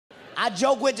I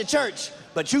joke with the church,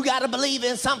 but you gotta believe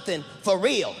in something for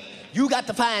real. You got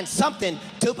to find something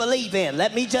to believe in.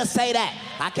 Let me just say that.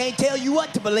 I can't tell you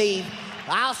what to believe.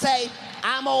 I'll say,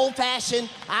 I'm old-fashioned,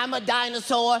 I'm a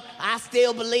dinosaur, I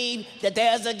still believe that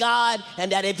there's a God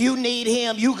and that if you need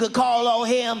him, you could call on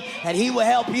him and he will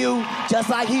help you just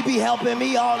like he be helping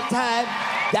me all the time.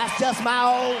 That's just my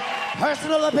own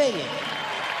personal opinion.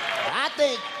 I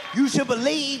think you should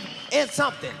believe in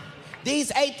something.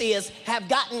 These atheists have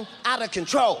gotten out of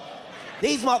control.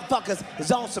 These motherfuckers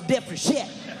is on some different shit.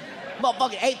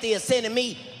 Motherfucking atheists sending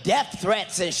me death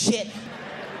threats and shit.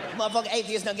 Motherfucking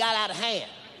atheists done got out of hand.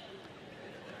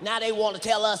 Now they want to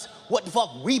tell us what the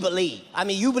fuck we believe. I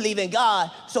mean, you believe in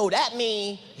God, so that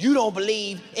means you don't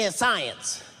believe in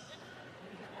science.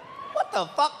 What the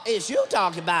fuck is you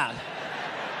talking about?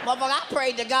 Motherfucker, I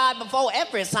prayed to God before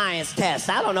every science test.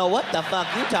 I don't know what the fuck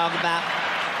you talking about.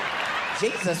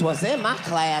 Jesus was in my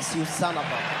class, you son of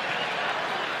a...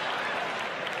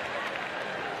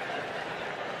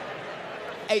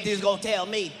 Atheists gonna tell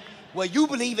me, well, you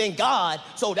believe in God,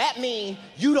 so that means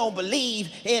you don't believe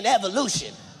in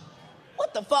evolution.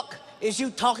 What the fuck is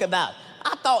you talking about?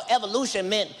 I thought evolution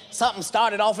meant something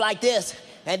started off like this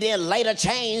and then later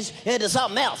changed into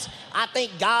something else. I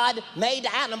think God made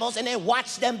the animals and then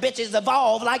watched them bitches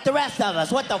evolve like the rest of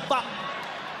us. What the fuck?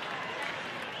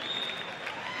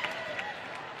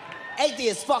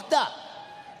 Atheists fucked up.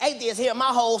 Atheists hear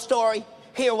my whole story,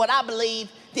 hear what I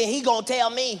believe, then he gonna tell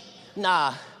me,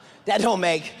 nah, that don't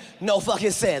make no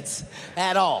fucking sense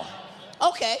at all.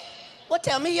 Okay, well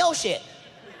tell me your shit.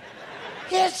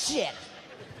 His shit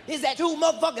is that two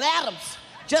motherfucking atoms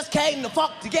just came to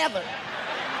fuck together.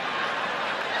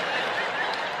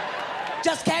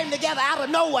 Just came together out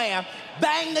of nowhere,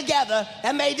 banged together,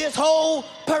 and made this whole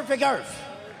perfect earth.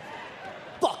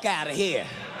 Fuck out of here.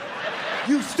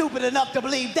 You stupid enough to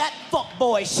believe that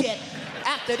fuckboy shit.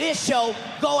 After this show,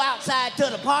 go outside to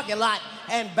the parking lot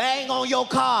and bang on your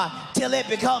car till it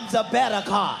becomes a better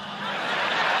car.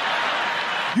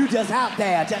 You just out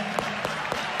there.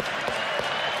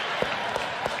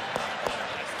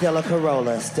 Still a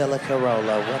Corolla, still a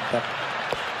Corolla. What the?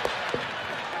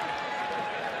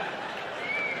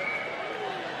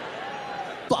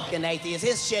 Fucking atheists.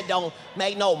 His shit don't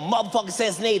make no motherfucking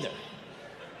sense neither.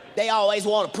 They always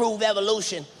want to prove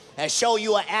evolution and show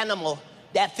you an animal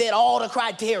that fit all the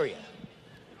criteria.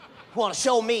 Want to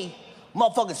show me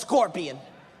motherfucking scorpion.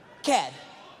 Cat,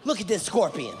 look at this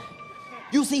scorpion.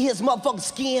 You see his motherfucking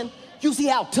skin? You see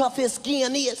how tough his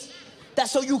skin is? That's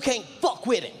so you can't fuck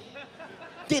with him.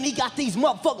 Then he got these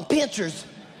motherfucking pincers,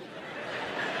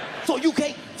 so you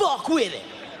can't fuck with him.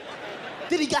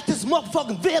 Then he got this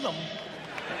motherfucking venom,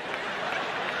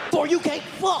 so you can't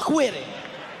fuck with him.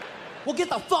 Well, get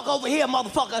the fuck over here,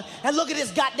 motherfucker, and look at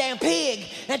this goddamn pig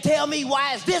and tell me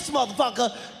why is this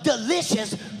motherfucker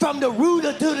delicious from the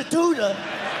rooter to the tutor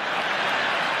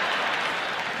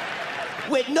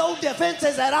with no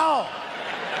defenses at all.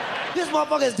 This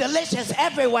motherfucker is delicious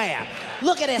everywhere.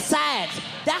 Look at his sides.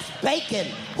 That's bacon.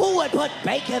 Who would put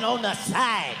bacon on the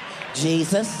side?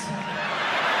 Jesus.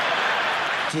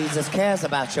 Jesus cares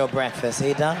about your breakfast.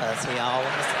 He does. He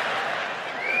always.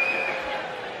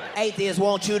 Atheists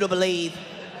want you to believe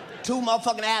two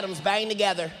motherfucking atoms banged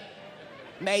together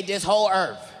made this whole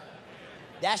earth.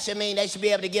 That should mean they should be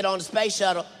able to get on the space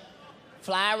shuttle,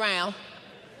 fly around,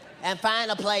 and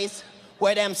find a place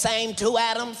where them same two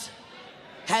atoms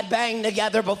had banged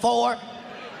together before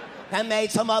and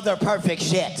made some other perfect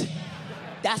shit.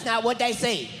 That's not what they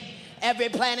see. Every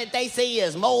planet they see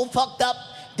is more fucked up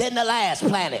than the last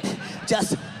planet.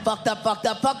 Just fucked up, fucked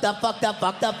up, fucked up, fucked up,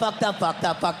 fucked up, fucked up, fucked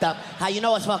up, fucked up. How you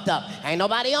know it's fucked up? Ain't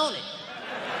nobody on it.